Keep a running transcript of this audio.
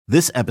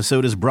This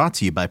episode is brought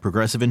to you by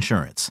Progressive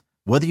Insurance.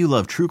 Whether you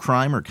love true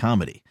crime or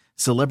comedy,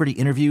 celebrity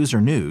interviews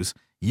or news,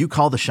 you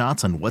call the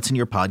shots on what's in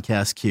your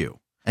podcast queue.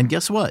 And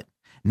guess what?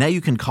 Now you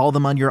can call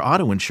them on your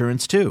auto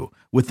insurance too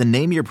with the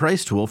Name Your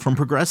Price tool from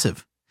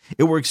Progressive.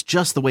 It works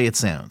just the way it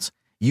sounds.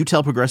 You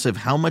tell Progressive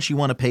how much you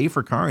want to pay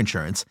for car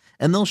insurance,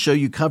 and they'll show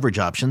you coverage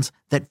options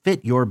that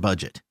fit your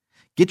budget.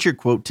 Get your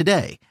quote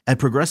today at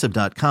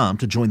Progressive.com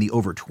to join the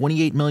over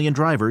 28 million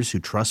drivers who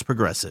trust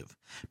Progressive.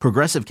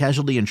 Progressive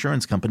Casualty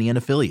Insurance Company and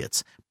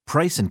Affiliates.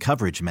 Price and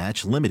coverage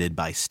match limited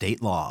by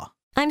state law.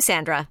 I'm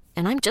Sandra,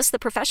 and I'm just the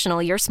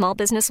professional your small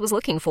business was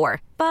looking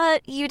for.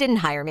 But you didn't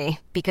hire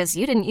me because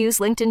you didn't use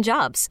LinkedIn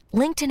Jobs.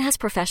 LinkedIn has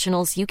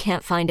professionals you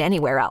can't find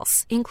anywhere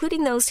else,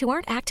 including those who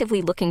aren't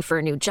actively looking for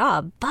a new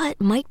job, but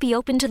might be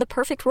open to the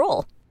perfect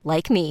role,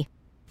 like me.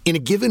 In a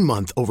given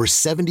month, over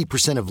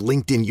 70% of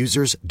LinkedIn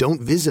users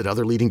don't visit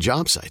other leading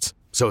job sites.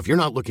 So if you're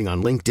not looking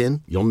on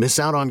LinkedIn, you'll miss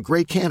out on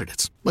great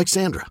candidates like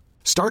Sandra.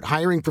 Start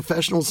hiring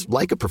professionals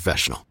like a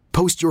professional.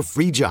 Post your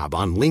free job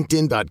on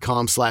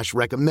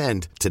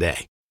linkedin.com/recommend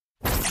today.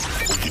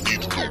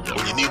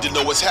 When you need to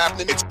know what's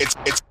happening,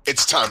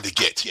 it's time to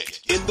get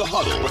in the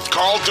huddle with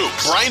Carl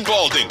Dukes, Brian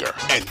Baldinger,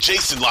 and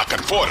Jason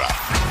LaCanfora.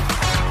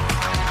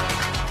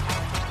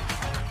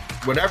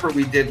 Whatever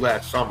we did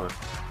last summer,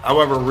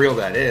 however real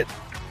that is,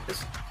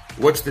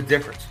 what's the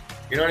difference?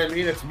 You know what I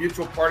mean? It's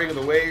mutual parting of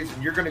the ways,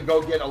 and you're going to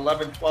go get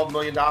 $11, $12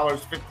 million,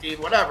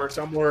 15, whatever.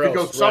 Somewhere else.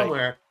 Go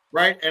somewhere,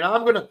 right? And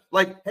I'm going to,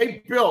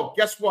 hey, Bill,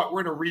 guess what?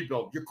 We're in a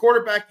rebuild. Your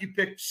quarterback you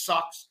picked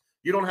sucks.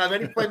 You don't have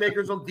any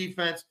playmakers on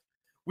defense.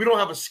 We don't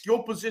have a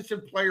skill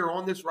position player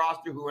on this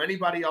roster who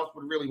anybody else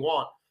would really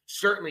want.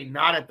 Certainly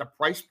not at the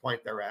price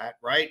point they're at,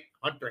 right?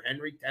 Hunter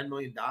Henry, $10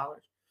 million.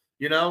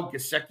 You know,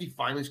 Gesicki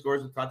finally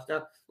scores a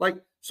touchdown.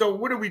 So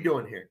what are we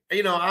doing here?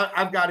 You know,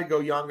 I've got to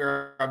go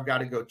younger. I've got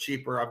to go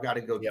cheaper. I've got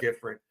to go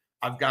different.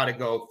 I've got to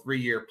go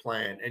 3-year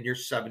plan, and you're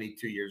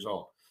 72 years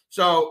old.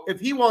 So if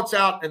he wants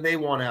out and they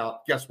want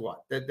out, guess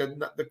what?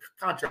 The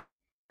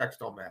contracts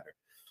don't matter.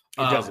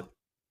 It doesn't.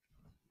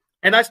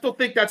 And I still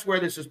think that's where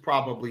this is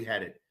probably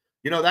headed.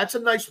 You know, that's a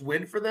nice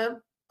win for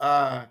them.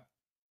 But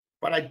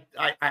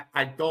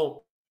I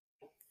don't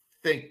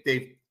think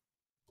they've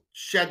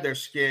shed their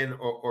skin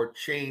or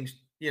changed,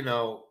 you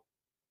know,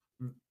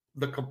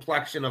 the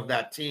complexion of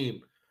that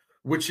team,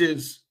 which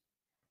is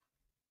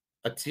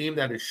a team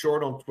that is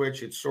short on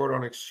twitch, it's short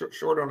on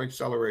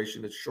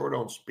acceleration, it's short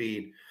on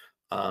speed,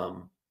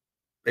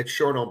 it's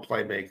short on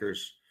playmakers,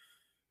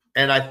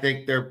 and I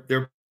think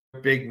their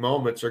big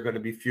moments are going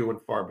to be few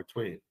and far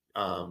between.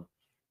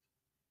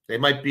 They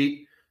might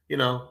beat, you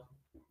know,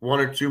 one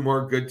or two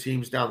more good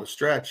teams down the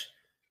stretch,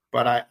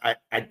 but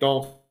I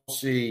don't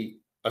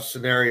see a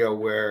scenario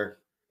where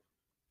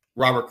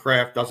Robert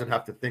Kraft doesn't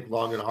have to think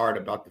long and hard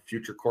about the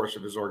future course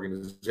of his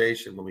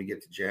organization when we get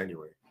to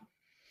January.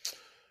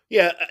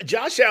 Yeah,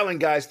 Josh Allen,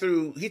 guys,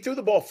 he threw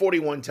the ball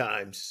 41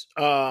 times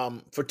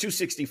for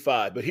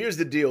 265. But here's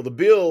the deal. The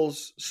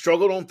Bills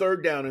struggled on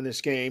third down in this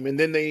game, and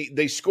then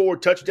they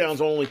scored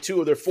touchdowns on only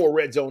 2 of their 4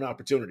 red zone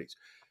opportunities.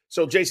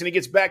 So, Jason, it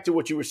gets back to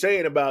what you were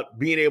saying about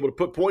being able to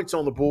put points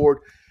on the board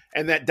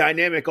and that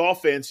dynamic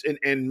offense.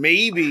 And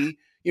maybe,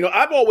 you know,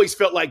 I've always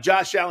felt like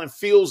Josh Allen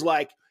feels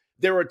like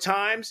there are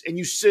times, and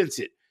you sense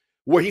it,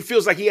 where he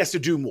feels like he has to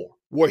do more,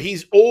 where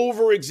he's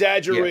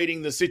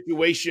over-exaggerating the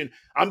situation.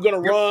 I'm going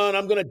to run.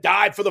 I'm going to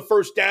dive for the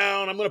first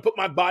down. I'm going to put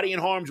my body in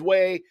harm's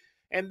way.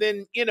 And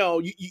then, you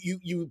know,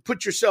 you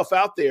put yourself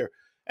out there.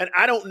 And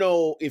I don't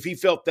know if he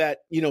felt that,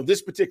 you know,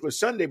 this particular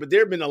Sunday, but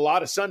there have been a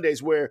lot of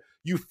Sundays where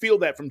you feel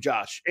that from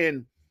Josh.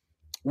 And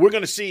we're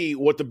going to see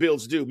what the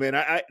Bills do,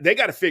 man. They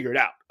got to figure it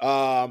out.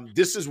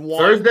 This is one.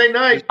 Thursday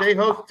night, they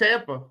host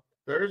Tampa.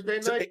 Thursday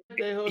night,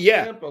 they host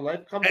Tampa.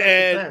 Let's come back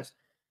to fast.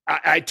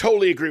 I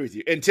totally agree with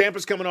you. And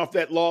Tampa's coming off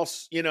that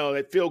loss, you know,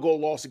 that field goal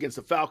loss against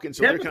the Falcons.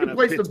 So Tampa they're kind of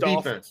play pissed some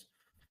off. defense.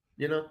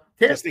 You know,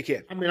 yes, they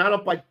can. I mean, I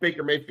don't like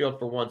Baker Mayfield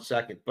for 1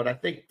 second, but I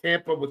think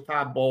Tampa with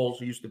Todd Bowles,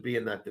 who used to be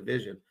in that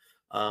division,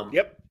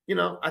 you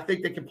know, I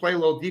think they can play a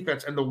little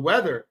defense. And the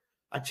weather,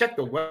 I checked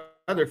the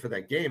weather for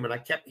that game, and I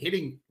kept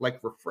hitting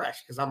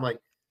refresh because I'm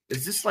like,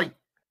 is this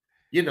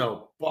you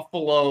know,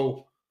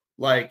 Buffalo,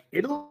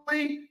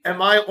 Italy?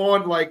 Am I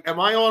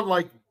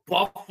on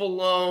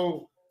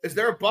Buffalo? Is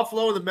there a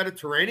Buffalo in the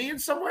Mediterranean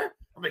somewhere?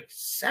 I'm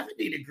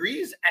 70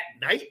 degrees at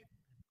night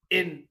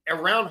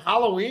around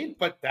Halloween,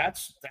 but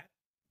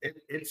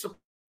it's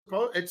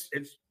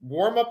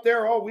warm up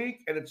there all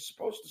week, and it's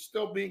supposed to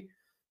still be,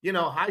 you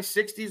know, high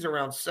 60s,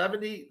 around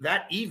 70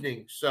 that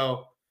evening.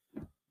 So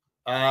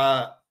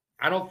I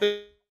don't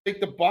think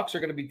the Bucs are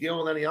going to be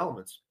dealing with any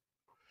elements.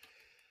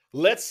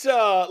 Let's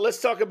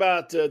talk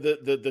about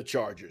the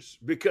Chargers,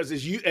 because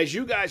as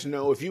you guys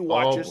know, if you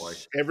watch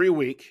us every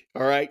week,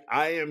 all right,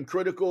 I am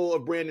critical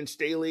of Brandon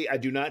Staley. I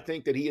do not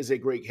think that he is a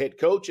great head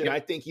coach, and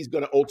I think he's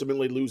going to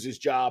ultimately lose his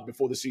job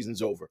before the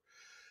season's over.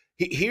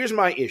 Here's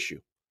my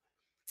issue.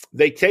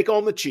 They take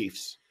on the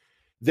Chiefs.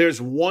 There's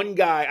one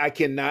guy I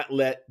cannot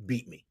let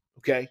beat me,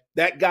 okay?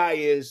 That guy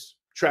is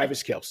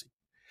Travis Kelce.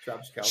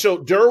 Travis Kelce. So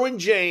Derwin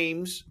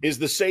James is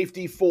the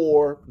safety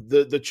for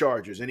the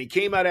Chargers, and he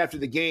came out after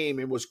the game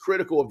and was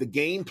critical of the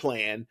game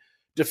plan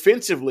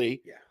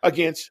defensively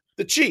against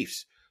the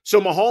Chiefs. So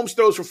Mahomes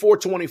throws for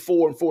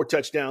 424 and 4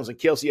 touchdowns, and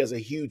Kelce has a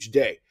huge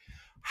day.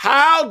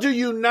 How do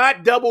you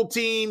not double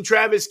team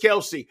Travis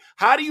Kelce?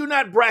 How do you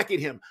not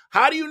bracket him?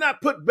 How do you not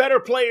put better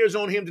players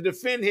on him to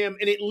defend him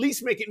and at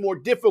least make it more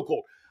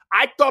difficult?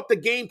 I thought the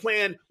game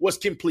plan was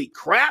complete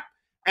crap,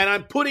 and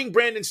I'm putting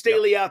Brandon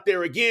Staley out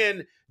there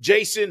again.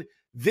 Jason,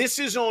 this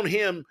is on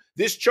him.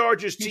 This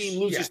Chargers team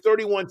loses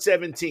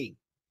 31-17.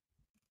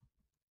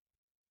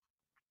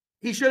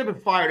 He should have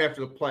been fired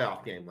after the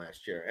playoff game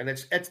last year, and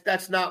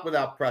that's not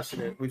without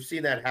precedent. We've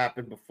seen that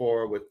happen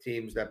before with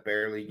teams that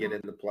barely get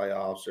in the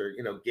playoffs or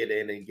get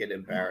in and get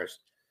embarrassed.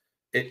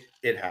 It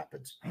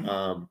happens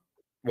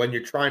when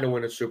you're trying to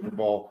win a Super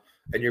Bowl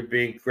and you're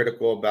being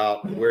critical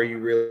about where you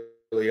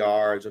really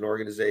are as an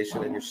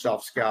organization, and you're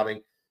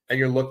self-scouting, and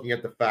you're looking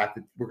at the fact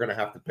that we're going to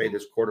have to pay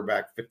this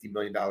quarterback $50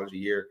 million a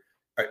year.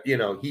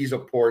 He's a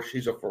Porsche,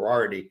 he's a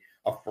Ferrari.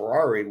 A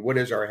Ferrari. What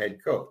is our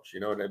head coach? You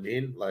know what I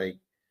mean? Like.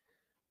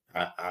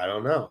 I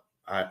don't know.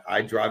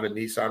 I drive a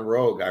Nissan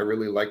Rogue. I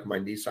really like my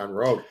Nissan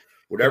Rogue.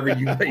 Whatever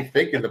you may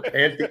think of the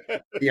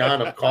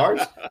pantheon of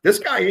cars, this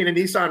guy ain't a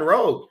Nissan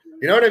Rogue.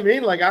 You know what I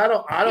mean? Like I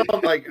don't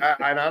like.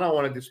 I don't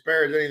want to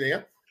disparage anything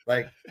else.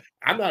 Like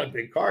I'm not a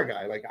big car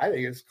guy. Like I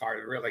think this car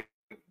is real. Like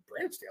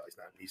Brandon Staley's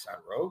not a Nissan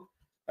Rogue.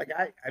 Like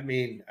I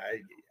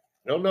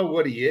don't know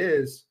what he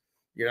is.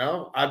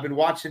 I've been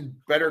watching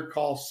Better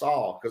Call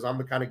Saul because I'm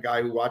the kind of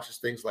guy who watches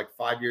things like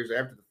 5 years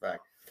after the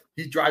fact.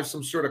 He drives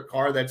some sort of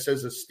car that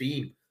says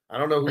Esteem. I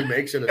don't know who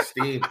makes an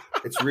Esteem.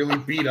 It's really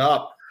beat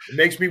up. It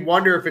makes me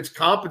wonder if it's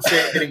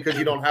compensating because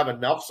you don't have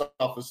enough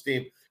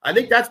self-esteem. I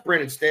think that's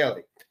Brandon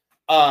Staley.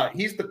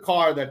 He's the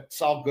car that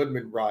Saul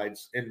Goodman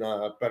rides in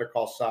Better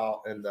Call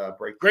Saul and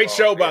Breaking Bad. Great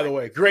show, by the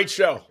way. Great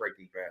show.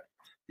 Breaking Bad.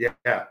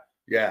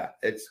 Yeah.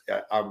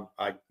 I'm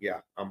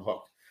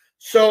hooked.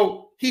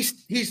 So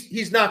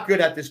he's not good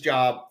at this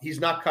job.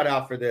 He's not cut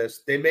out for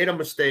this. They made a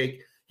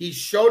mistake. He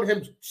showed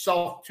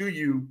himself to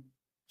you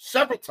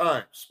several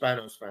times,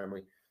 Spanos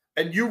family,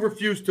 and you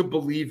refuse to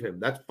believe him.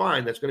 That's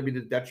fine. That's going to be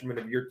the detriment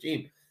of your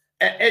team.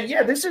 And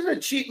this is a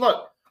cheat.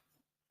 Look,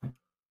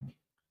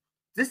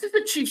 this is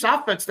the Chiefs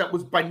offense that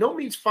was by no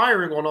means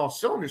firing on all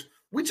cylinders.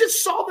 We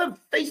just saw them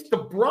face the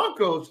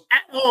Broncos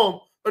at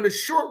home in a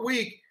short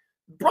week.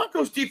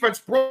 Broncos defense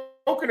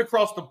broken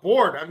across the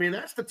board. I mean,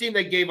 that's the team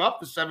that gave up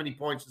the 70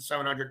 points and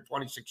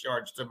 726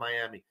 yards to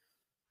Miami.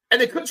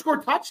 And they couldn't score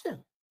a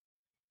touchdown.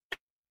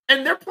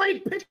 And they're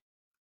playing pitch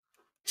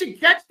and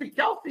catch to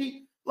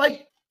Kelce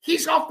like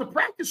he's off the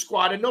practice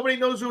squad and nobody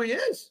knows who he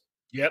is.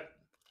 Yep.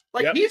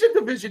 He's a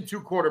Division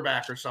II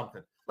quarterback or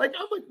something. Like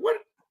I'm like,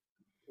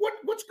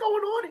 what's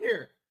going on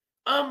here?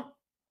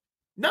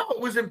 No, it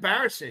was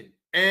embarrassing.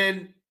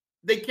 And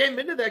they came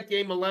into that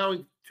game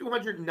allowing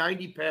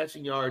 290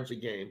 passing yards a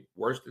game,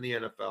 worst in the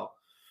NFL.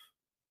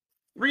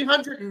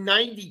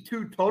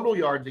 392 total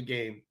yards a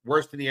game,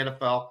 worst in the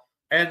NFL.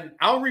 And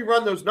I'll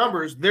rerun those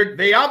numbers.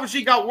 They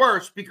obviously got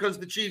worse because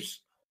the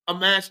Chiefs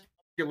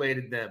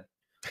emasculated them.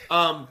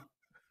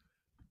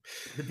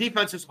 The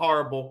defense is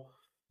horrible.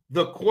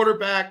 The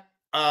quarterback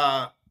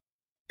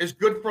is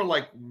good for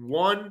like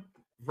one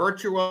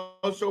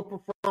virtuoso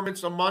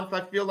performance a month,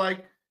 I feel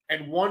like,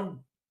 and one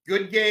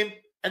good game,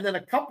 and then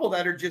a couple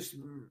that are just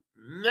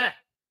meh,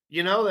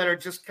 that are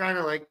just kind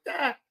of like,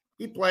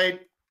 he played,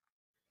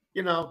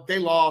 they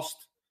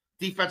lost.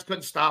 Defense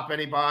couldn't stop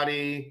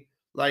anybody.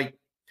 Like,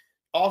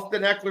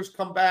 Austin Eckler's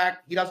come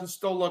back. He doesn't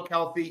still look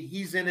healthy.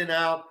 He's in and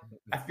out.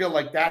 I feel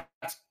like that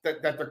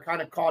they're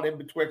kind of caught in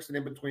betwixt and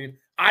in between.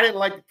 I didn't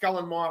like the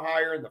Kellen Moore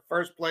hire in the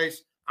first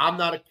place. I'm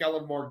not a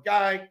Kellen Moore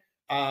guy.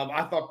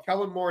 I thought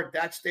Kellen Moore at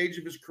that stage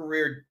of his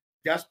career,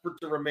 desperate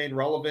to remain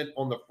relevant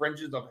on the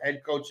fringes of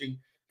head coaching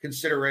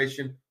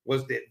consideration,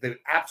 was the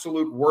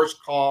absolute worst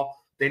call.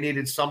 They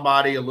needed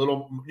somebody a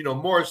little,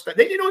 more.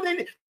 They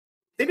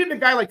needed a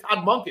guy like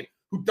Todd Monken,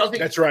 who doesn't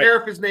care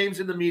if his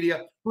name's in the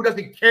media, who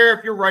doesn't care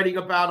if you're writing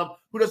about him,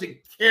 who doesn't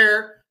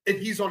care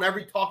if he's on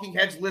every talking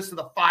heads list of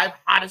the 5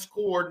 hottest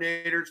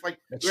coordinators.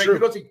 Who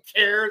doesn't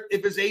care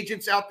if his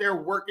agent's out there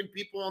working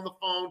people on the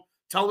phone,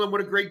 telling them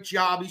what a great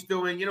job he's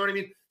doing. You know what I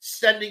mean?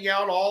 Sending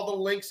out all the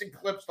links and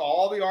clips to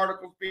all the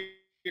articles being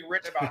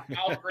written about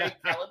how great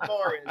Kellen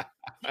Moore is.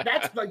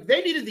 That's like,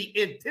 they needed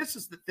the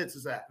antithesis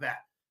of that.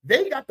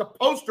 They got the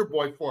poster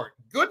boy for it.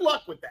 Good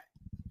luck with that.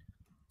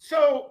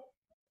 So,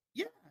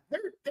 yeah,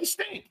 they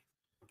stink.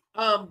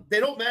 They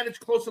don't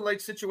manage close and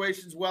late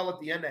situations well at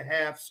the end of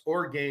halves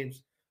or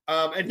games.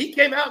 And he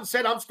came out and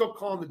said, I'm still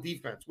calling the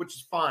defense, which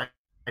is fine.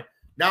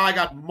 Now I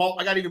got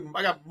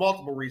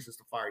multiple reasons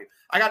to fire you.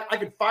 I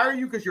can fire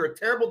you because you're a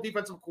terrible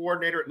defensive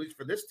coordinator, at least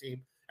for this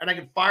team, and I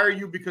can fire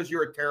you because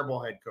you're a terrible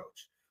head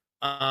coach.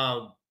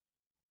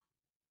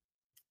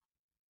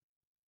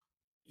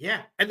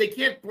 Yeah, and they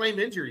can't blame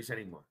injuries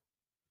anymore.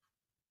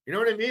 You know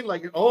what I mean?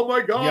 Like, oh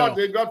my God,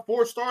 they've got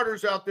 4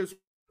 starters out this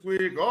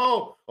week.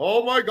 Oh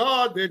my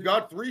God, they've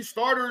got 3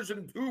 starters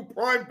and 2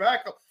 prime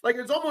backups. Like,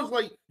 it's almost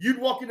like you'd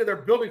walk into their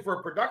building for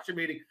a production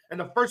meeting, and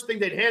the first thing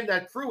they'd hand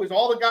that crew is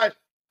all the guys.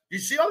 You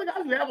see all the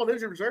guys we have on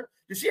injured reserve?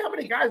 You see how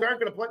many guys aren't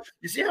going to play?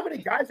 You see how many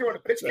guys are on a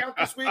pitch count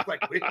this week?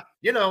 Like, we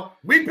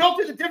built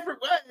it a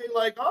different way.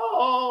 Like,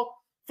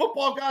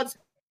 football gods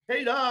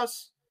hate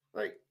us.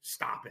 Like,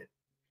 stop it.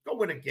 Go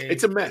win a game.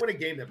 It's a mess. Go win a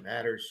game that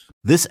matters.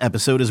 This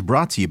episode is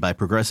brought to you by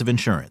Progressive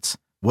Insurance.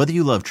 Whether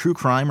you love true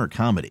crime or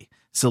comedy,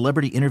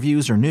 celebrity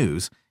interviews or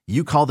news,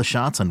 you call the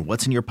shots on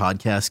what's in your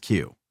podcast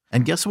queue.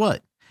 And guess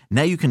what?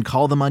 Now you can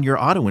call them on your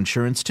auto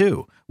insurance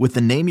too with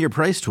the Name Your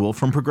Price tool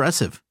from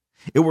Progressive.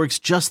 It works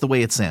just the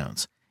way it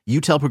sounds.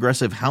 You tell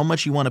Progressive how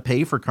much you want to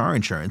pay for car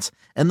insurance,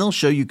 and they'll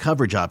show you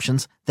coverage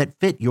options that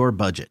fit your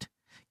budget.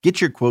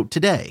 Get your quote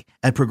today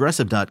at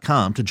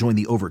Progressive.com to join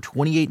the over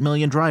 28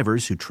 million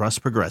drivers who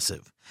trust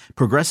Progressive.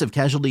 Progressive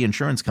Casualty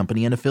Insurance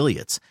Company and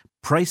Affiliates.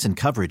 Price and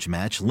coverage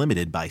match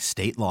limited by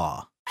state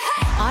law.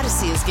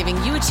 Odyssey is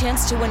giving you a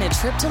chance to win a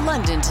trip to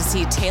London to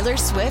see Taylor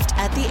Swift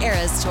at the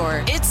Eras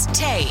Tour. It's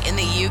Tay in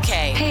the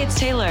UK. Hey, it's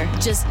Taylor.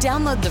 Just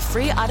download the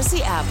free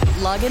Odyssey app,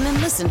 log in and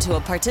listen to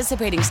a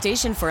participating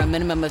station for a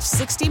minimum of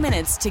 60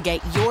 minutes to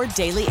get your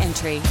daily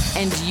entry.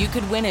 And you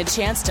could win a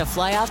chance to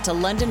fly off to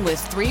London with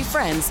 3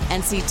 friends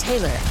and see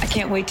Taylor. I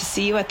can't wait to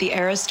see you at the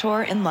Eras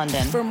Tour in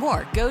London. For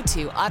more, go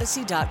to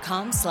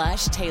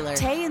odyssey.com/Taylor.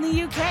 Tay in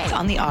the UK. It's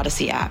on the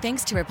Odyssey app.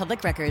 Thanks to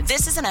Republic Records.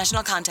 This is a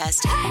national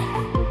contest.